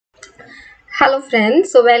Hello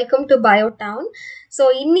friends, so welcome to BioTown. So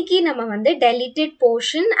இன்னைக்கு நம்ம வந்து deleted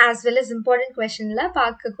portion as well as important questionல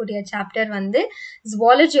பார்க்கக்கூடிய chapter வந்து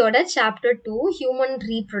zoologyயோட chapter 2 human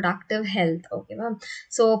reproductive health. ஓகேவா?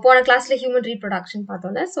 So போன கிளாஸ்ல human reproduction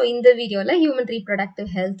பார்த்தோம்ல. So இந்த வீடியோல human reproductive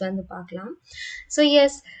health வந்து பார்க்கலாம். So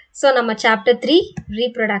yes, so நம்ம chapter 3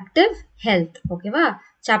 reproductive health. ஓகேவா?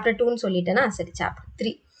 chapter 2 ன்னு சொல்லிட்டேனா சரி chapter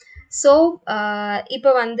 3. So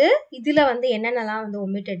இப்போ வந்து இதுல வந்து என்னென்னலாம் வந்து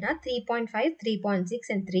omittedனா 3.5, 3.6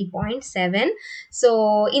 and 3.7. So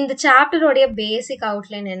இந்த சாப்டர் உடைய பேசிக்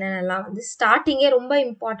அவுட்லைன் என்னென்னலாம் வந்து ஸ்டார்டிங்கே ரொம்ப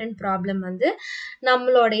இம்பார்ட்டன்ட் ப்ராப்ளம் வந்து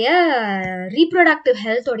நம்மளுடைய ரீப்ரொடக்டிவ்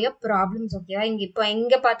ஹெல்த் உடைய ப்ராப்ளம்ஸ். ஓகேவா? இங்க இப்போ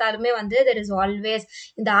எங்க பார்த்தாலுமே வந்து there is always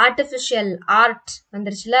இந்த artificial art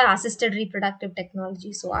வந்துருச்சுல, assisted reproductive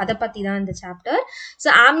technology. So அதை பத்தி தான் இந்த சாப்டர். ஸோ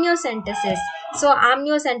ஆம்னியோசென்டசிஸ். ஸோ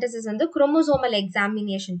ஆம்னியோசென்டசிஸ் வந்து குரோமோசோமல்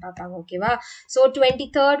எக்ஸாமினேஷன் பார்ப்பாங்க. ஓகேவா? ஸோ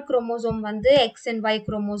 23rd குரோமோசோம் வந்து எக்ஸ் அண்ட் ஒய்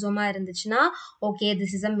குரோமோசோமா இருந்துச்சுன்னா ஓகே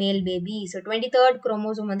திஸ் இஸ் அ மேல் பேபி. ஸோ 23rd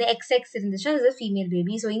குரோமோசோம் வந்து XX இருந்துச்சுன்னா this is female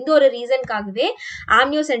baby. So இந்த ஒரு ரீசனுக்காகவே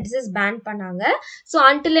ஆம்னியோசென்டசிஸ் பேன் பண்ணாங்க. So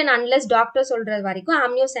until and unless doctor சொல்றது வரைக்கும்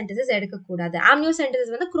ஆம்னியோசென்டசிஸ் எடுக்கக்கூடாது.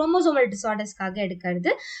 ஆம்னியோசென்டசிஸ் வந்து குரோமோசோமல் டிசார்டர்ஸ்க்காக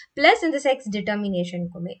எடுக்கிறது பிளஸ் இந்த செக்ஸ்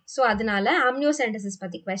டிட்டர்மினேஷனுக்குமே. ஸோ அதனால ஆம்னியோசென்டசிஸ்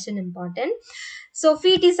பத்தி question important. So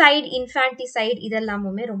foeticide, infanticide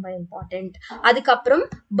இதெல்லாமுமே ரொம்ப இம்பார்ட்டன்ட். அதுக்கப்புறம்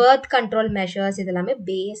பர்த் கண்ட்ரோல் மெஷர்ஸ் இதெல்லாமே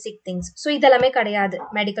பேசிக் திங்ஸ். ஸோ இதெல்லாமே கிடையாது.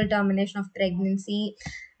 மெடிக்கல் டெர்மினேஷன் ஆஃப் பிரெக்னன்சி,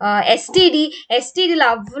 எஸ்டிடியில்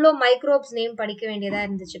அவ்வளோ மைக்ரோப்ஸ் நேம் படிக்க வேண்டியதாக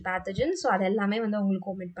இருந்துச்சு, பேத்தஜன். ஸோ அது எல்லாமே வந்து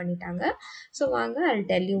உங்களுக்கு ஒமிட் பண்ணிட்டாங்க. ஸோ வாங்க I'll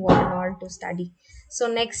tell you what and all to study. So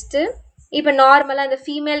next இப்போ நார்மலாக இந்த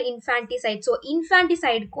ஃபீமேல் இன்ஃபான்டிசைட், ஸோ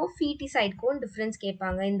இன்ஃபான்டிசைடுக்கும் ஃபீட்டிசைடுக்கும் டிஃப்ரென்ஸ்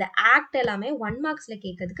கேட்பாங்க. இந்த ஆக்ட் எல்லாமே 1 மார்க்ஸில்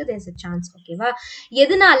கேட்கறதுக்கு தேர்ஸ் அ சான்ஸ். ஓகேவா?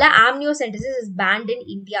 எதனால ஆம்னியோசென்டசிஸ் is pant in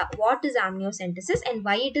India, what is ஆம்னியோசென்டசிஸ் and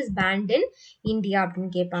why it is pant in India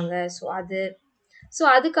அப்படின்னு கேட்பாங்க. ஸோ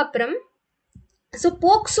அதுக்கப்புறம் ஸோ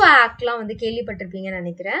போக்சோ ஆக்ட்லாம் வந்து கேள்விப்பட்டிருப்பீங்கன்னு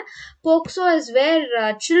நினைக்கிறேன். போக்சோ இஸ் வேர்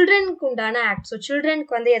சில்ட்ரனுக்கு உண்டான ஆக்ட். ஸோ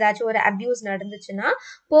சில்ட்ரனுக்கு வந்து ஏதாச்சும் ஒரு அப்யூஸ் நடந்துச்சுன்னா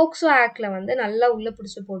போக்சோ ஆக்ட்ல வந்து நல்லா உள்ள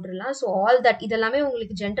பிடிச்சி போட்டுடலாம். ஸோ ஆல் தட் இதெல்லாமே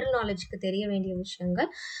உங்களுக்கு ஜென்ரல் நாலேஜ்க்கு தெரிய வேண்டிய விஷயங்கள்.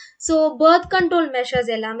 ஸோ பர்த் கண்ட்ரோல்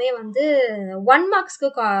மெஷர்ஸ் எல்லாமே வந்து 1 மார்க்ஸ்க்கு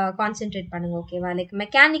கான்சென்ட்ரேட் பண்ணுங்க. ஓகேவா? லைக்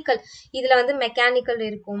மெக்கானிக்கல், இதில் வந்து மெக்கானிக்கல்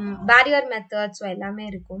இருக்கும், பேரியர் மெத்தட்ஸ் எல்லாமே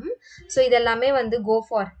இருக்கும். ஸோ இதெல்லாமே வந்து கோ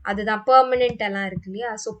ஃபார் அதுதான். பெர்மனெண்ட் எல்லாம் இருக்கு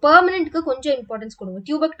இல்லையா? ஸோ பெர்மனெண்ட்க்கு கொஞ்சம் இம்பார்ட்டன்ஸ் கொடுங்க.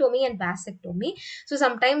 டியூபெக்டோமி அண்ட் வாசெக்டோமி. ஸோ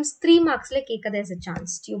சம்டைம்ஸ் 3 மார்க்ஸ்ல கேட்க தேர்ஸ் அ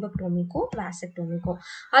சான்ஸ் டியூபெக்டோமிக்கும் வாசெக்டோமிக்கும்.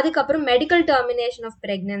 அதுக்கப்புறம் மெடிக்கல் டெர்மினேஷன் ஆஃப்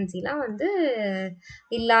பிரெக்னன்சிலாம் வந்து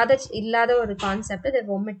இல்லாத ஒரு கான்செப்ட் they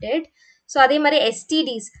omitted. ஸோ அதே மாதிரி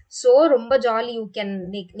எஸ்டிடிஸ். ஸோ ரொம்ப ஜாலி, யூ கேன்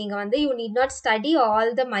நீங்கள் வந்து you need not study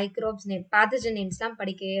all the microbes name, pathogen நேம்ஸ்லாம்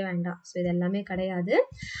படிக்கவே வேண்டாம். ஸோ இது எல்லாமே கிடையாது.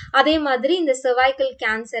 அதே மாதிரி இந்த சர்வைக்கல்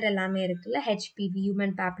கேன்சர் எல்லாமே இருக்குல்ல, HPV,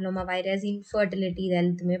 human papilloma virus, infertility, இது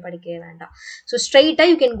எல்லாத்துமே படிக்கவே வேண்டாம். ஸோ ஸ்ட்ரெயிட்டாக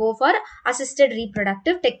you can go for assisted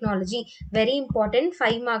reproductive technology. Very important.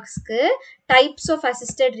 5 மார்க்ஸ்க்கு types of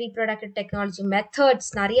assisted reproductive technology methods,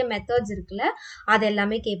 நிறைய மெத்தட்ஸ் இருக்குல்ல, அது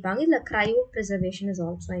எல்லாமே கேட்பாங்க. இதில் cryo preservation is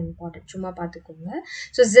also important. சும்மா பார்த்துக்கோங்க.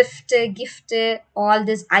 So gift, gift, all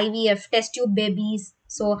this IVF, test tube babies,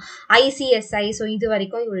 so ICSI, so இது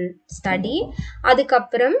வரைக்கும் யூ வில் ஸ்டடி.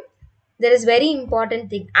 அதுக்கப்புறம் there is very important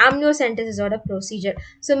thing, amniocentesis oda procedure.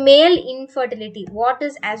 So male infertility, what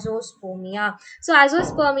is azoospermia? So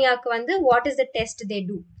azoospermia ku vandu what is the test they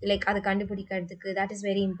do, like adu kandupidikradhukku, that is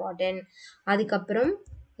very important. adukapram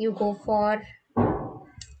you go for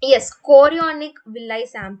yes chorionic villi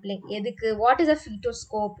sampling. edukku what is a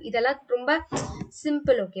fetoscope, idella romba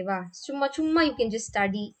simple. okay va? Summa you can just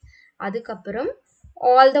study. adukapram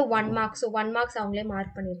all the 1 mark. So 1 marks avங்களே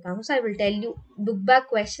mark பண்ணிருக்காங்க. So I will tell you book back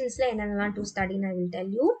questionsல என்னென்னலாம் to study I will tell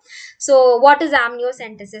you. So what is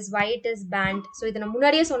amniocentesis, why it is banned? So இத நான்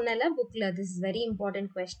முன்னாடியே சொன்னேன்ல bookல, this is very important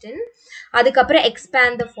question. அதுக்கப்புறம்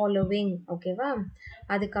expand the following. ஓகேவா?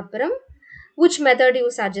 அதுக்கப்புறம் which method you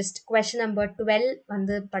suggest, question number 12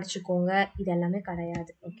 வந்து படிச்சுக்கோங்க. இது எல்லாமே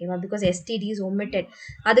கிடையாது. ஓகேவா? Because STD is omitted.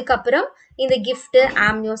 அதுக்கப்புறம் இந்த gift,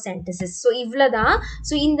 amniocentesis. ஸோ இவ்வளோதான்.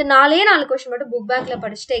 ஸோ இந்த 4 கொஸ்டின் மட்டும் புக் பேக்ல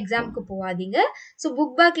படிச்சுட்டு எக்ஸாமுக்கு போகாதீங்க. ஸோ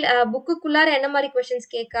புக்குக்குள்ளார என்ன மாதிரி கொஸ்டின்ஸ்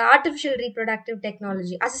கேட்க, artificial reproductive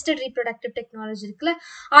technology, assisted reproductive technology இருக்குல்ல,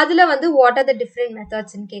 அதில் வந்து வாட் ஆர் த டிஃப்ரெண்ட்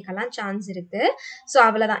மெத்தட்ஸ்ன்னு கேட்கலாம் சான்ஸ் இருக்கு. ஸோ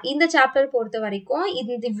அவ்வளோதான். இந்த சாப்டர் பொறுத்த வரைக்கும்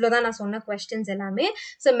இவ்வளோதான் நான் சொன்ன கொஸ்டின்ஸ் எல்லாமே.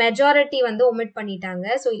 ஸோ மெஜாரிட்டி வந்து ஒமிட் பண்ணிட்டாங்க.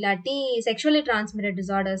 ஸோ இல்லாட்டி செக்ஷுவலி டிரான்ஸ்மிட்டட்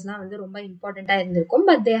டிசார்டர்ஸ்லாம் வந்து ரொம்ப இம்பார்ட்டண்ட்டாக இருந்திருக்கும்,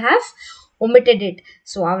 but they have omitted it.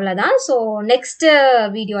 So அவ்வளோதான். ஸோ நெக்ஸ்ட்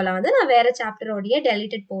வீடியோவில் வந்து நான் வேறு சாப்டரோடைய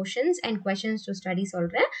deleted portions and questions to study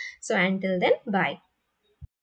சொல்கிறேன். So until then bye.